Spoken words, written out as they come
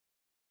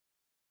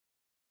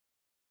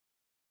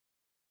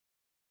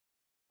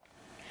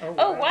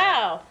Oh,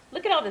 wow.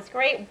 Look at all this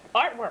great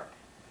artwork.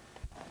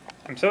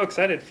 I'm so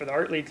excited for the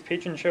Art League's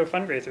Patron Show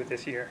fundraiser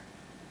this year.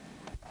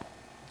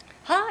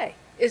 Hi,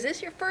 is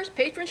this your first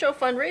Patron Show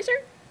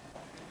fundraiser?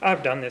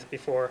 I've done this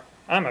before.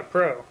 I'm a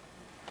pro.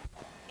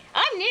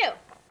 I'm new.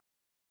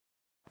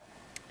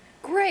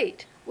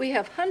 Great! We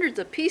have hundreds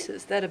of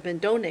pieces that have been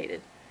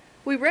donated.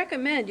 We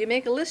recommend you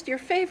make a list of your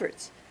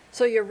favorites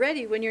so you're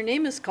ready when your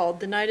name is called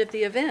the night of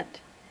the event.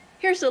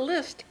 Here's a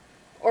list,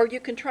 or you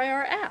can try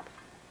our app.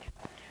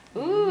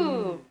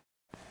 Ooh.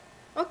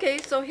 Okay,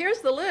 so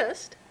here's the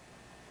list.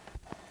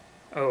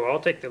 Oh, I'll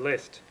take the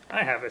list.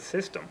 I have a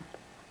system.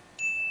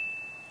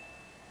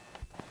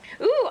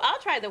 Ooh, I'll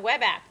try the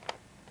web app.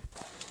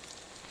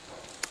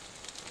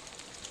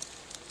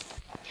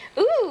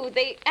 Ooh,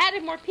 they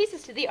added more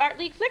pieces to the Art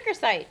League Flickr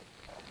site.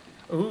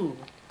 Ooh,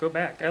 go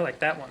back. I like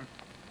that one.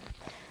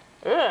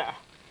 Ugh.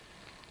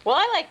 Well,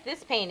 I like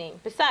this painting.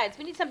 Besides,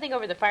 we need something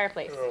over the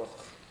fireplace. Ugh.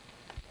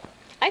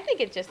 I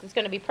think it's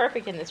going to be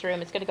perfect in this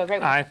room. It's going to go great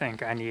with I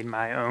think I need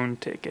my own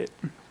ticket.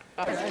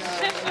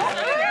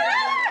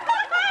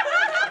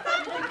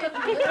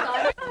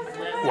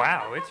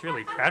 Wow, it's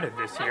really crowded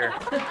this year.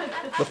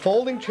 The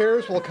folding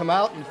chairs will come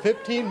out in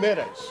 15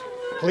 minutes.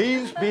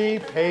 Please be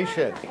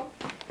patient.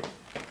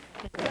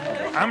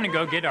 I'm gonna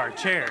go get our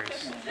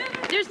chairs.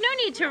 There's no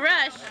need to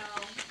rush.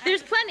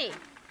 There's plenty.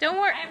 Don't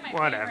worry.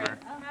 Whatever.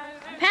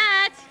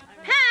 Pat!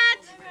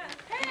 Pat!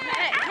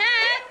 Pat!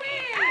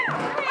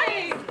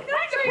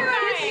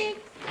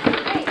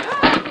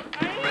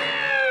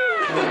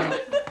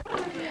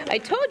 I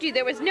told you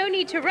there was no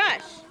need to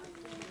rush.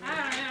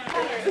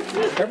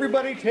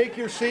 Everybody take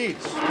your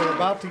seats. We're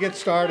about to get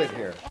started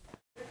here.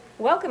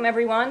 Welcome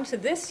everyone to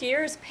this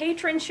year's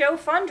Patron Show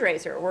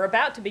fundraiser. We're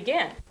about to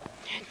begin.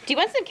 Do you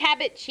want some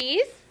Cabot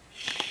cheese?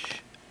 Shh.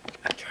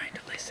 I'm trying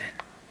to listen.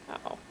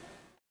 Uh-oh.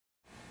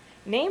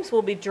 Names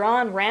will be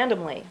drawn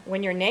randomly.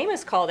 When your name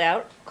is called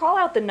out, call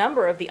out the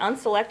number of the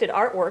unselected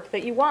artwork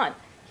that you want.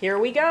 Here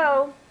we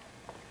go.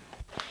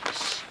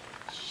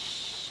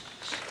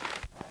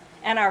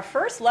 And our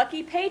first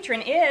lucky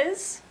patron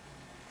is...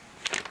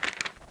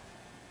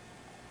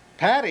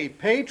 Patty,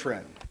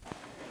 patron.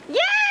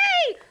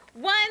 Yay!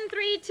 1,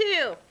 3,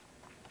 2.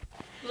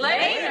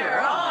 Later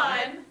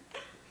on.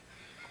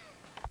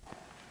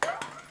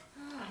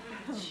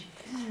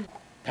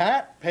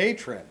 Pat,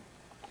 patron.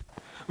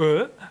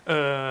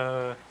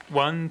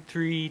 1,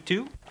 3,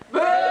 2. Boo!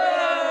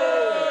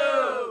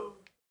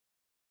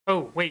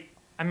 Oh, wait.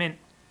 I meant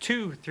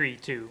 2, 3,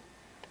 2.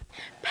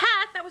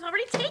 Pat, that was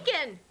already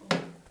taken.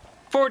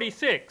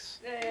 46.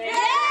 Yay!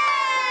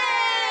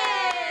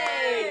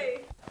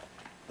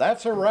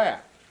 That's a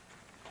wrap.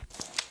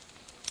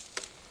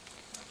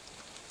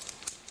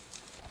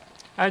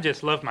 I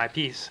just love my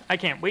piece. I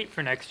can't wait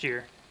for next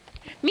year.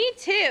 Me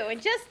too.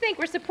 And just think,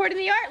 we're supporting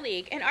the Art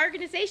League, an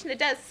organization that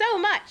does so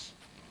much.